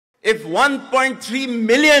If 1.3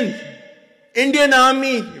 million Indian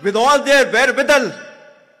army with all their wherewithal,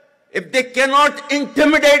 if they cannot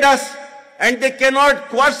intimidate us and they cannot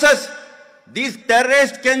coerce us, these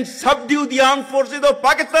terrorists can subdue the armed forces of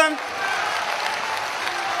Pakistan.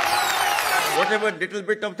 Whatever little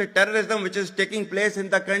bit of the terrorism which is taking place in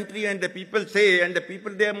the country, and the people say, and the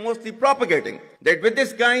people they are mostly propagating, that with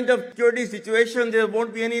this kind of security situation there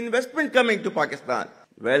won't be any investment coming to Pakistan.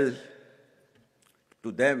 Well,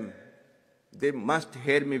 to them, they must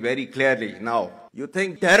hear me very clearly now. You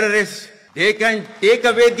think terrorists, they can take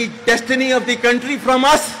away the destiny of the country from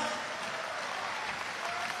us?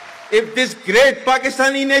 If this great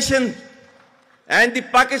Pakistani nation and the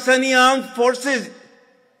Pakistani armed forces,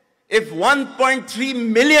 if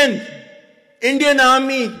 1.3 million Indian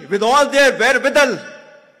army with all their wherewithal,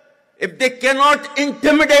 if they cannot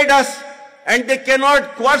intimidate us and they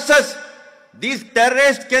cannot coerce us, these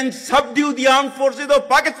terrorists can subdue the armed forces of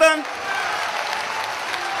Pakistan.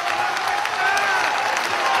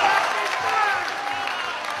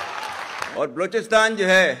 और बलूचिस्तान जो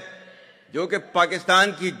है, जो कि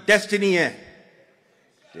पाकिस्तान की destiny है,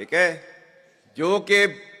 ठीक है, जो कि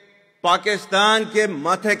पाकिस्तान के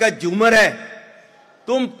माथे का झूमर है,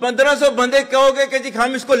 तुम 1500 बंदे कहोगे कि जी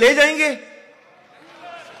हम इसको ले जाएंगे,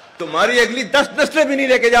 तुम्हारी अगली 10 नस्लें भी नहीं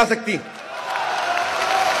लेके जा सकती.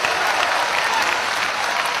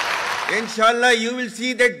 Inshallah, you will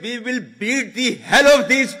see that we will beat the hell of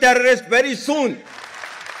these terrorists very soon.